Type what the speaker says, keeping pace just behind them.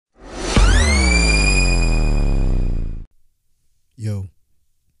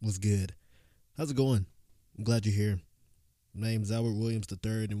What's good? How's it going? I'm glad you're here. My name's Albert Williams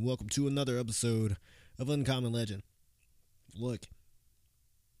III, and welcome to another episode of Uncommon Legend. Look,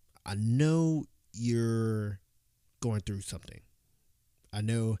 I know you're going through something. I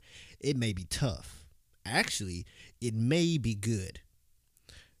know it may be tough. Actually, it may be good.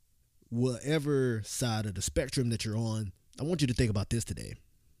 Whatever side of the spectrum that you're on, I want you to think about this today.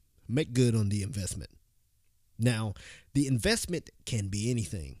 Make good on the investment. Now, the investment can be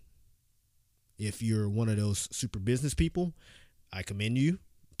anything. If you're one of those super business people, I commend you,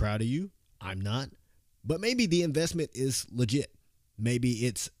 proud of you. I'm not. But maybe the investment is legit. Maybe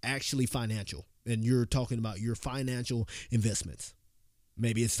it's actually financial, and you're talking about your financial investments.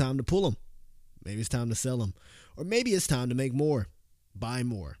 Maybe it's time to pull them. Maybe it's time to sell them. Or maybe it's time to make more, buy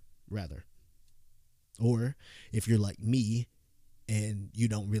more, rather. Or if you're like me and you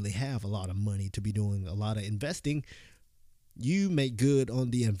don't really have a lot of money to be doing a lot of investing, you make good on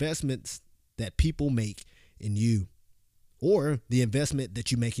the investments that people make in you, or the investment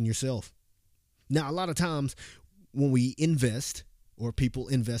that you make in yourself. Now, a lot of times when we invest or people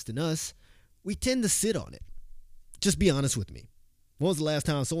invest in us, we tend to sit on it. Just be honest with me. When was the last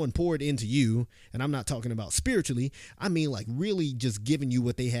time someone poured into you? And I'm not talking about spiritually. I mean like really just giving you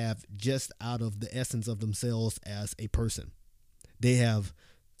what they have just out of the essence of themselves as a person. They have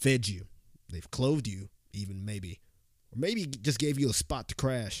fed you. They've clothed you, even maybe. Or maybe just gave you a spot to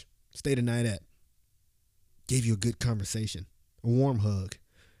crash, stay the night at. Gave you a good conversation, a warm hug.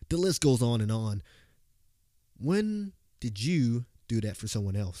 The list goes on and on. When did you do that for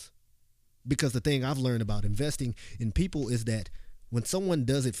someone else? Because the thing I've learned about investing in people is that when someone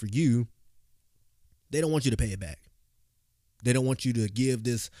does it for you, they don't want you to pay it back. They don't want you to give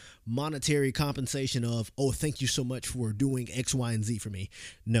this monetary compensation of, oh, thank you so much for doing X, Y, and Z for me.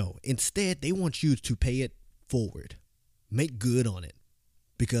 No, instead, they want you to pay it forward. Make good on it.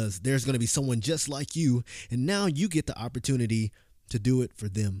 Because there's going to be someone just like you, and now you get the opportunity to do it for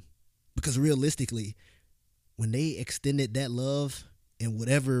them. Because realistically, when they extended that love and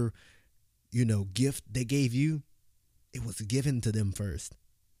whatever, gift they gave you, it was given to them first.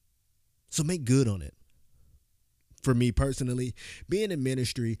 So make good on it. For me personally, being in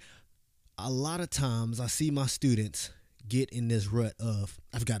ministry, a lot of times I see my students get in this rut of,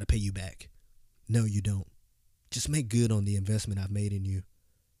 I've got to pay you back. No, you don't. Just make good on the investment I've made in you.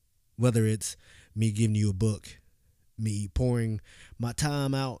 Whether it's me giving you a book, me pouring my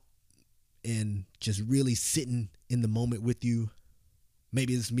time out and just really sitting in the moment with you.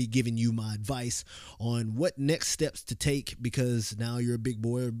 Maybe it's me giving you my advice on what next steps to take because now you're a big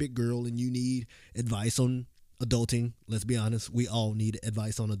boy or a big girl and you need advice on adulting. Let's be honest. We all need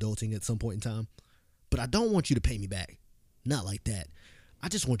advice on adulting at some point in time. But I don't want you to pay me back. Not like that. I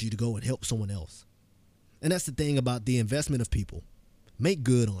just want you to go and help someone else. And that's the thing about the investment of people. Make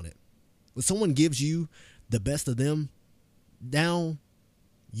good on it. When someone gives you the best of them, now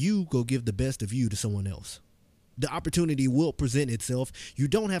you go give the best of you to someone else. The opportunity will present itself. You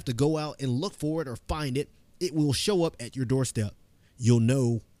don't have to go out and look for it or find it. It will show up at your doorstep. You'll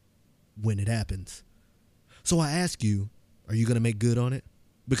know when it happens. So I ask you, are you going to make good on it?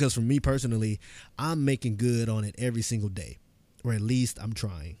 Because for me personally, I'm making good on it every single day. Or at least I'm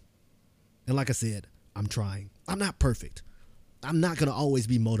trying. And like I said, I'm trying. I'm not perfect. I'm not going to always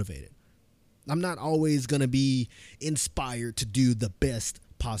be motivated. I'm not always going to be inspired to do the best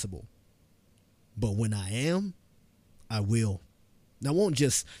possible. But when I am, I will. And I won't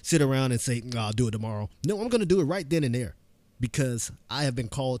just sit around and say, I'll do it tomorrow. No, I'm going to do it right then and there because I have been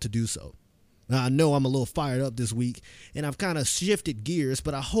called to do so. Now, I know I'm a little fired up this week and I've kind of shifted gears,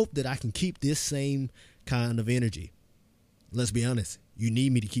 but I hope that I can keep this same kind of energy. Let's be honest. You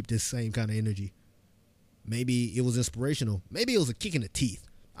need me to keep this same kind of energy. Maybe it was inspirational. Maybe it was a kick in the teeth.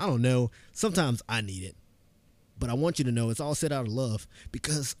 I don't know. Sometimes I need it. But I want you to know it's all set out of love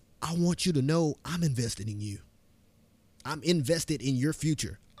because I want you to know I'm invested in you. I'm invested in your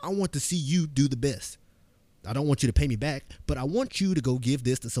future. I want to see you do the best. I don't want you to pay me back, but I want you to go give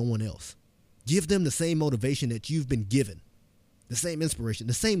this to someone else. Give them the same motivation that you've been given, the same inspiration,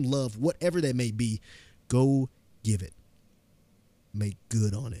 the same love, whatever that may be. Go give it. Make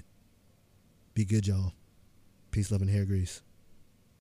good on it. Be good, y'all. Peace, love, and hair grease.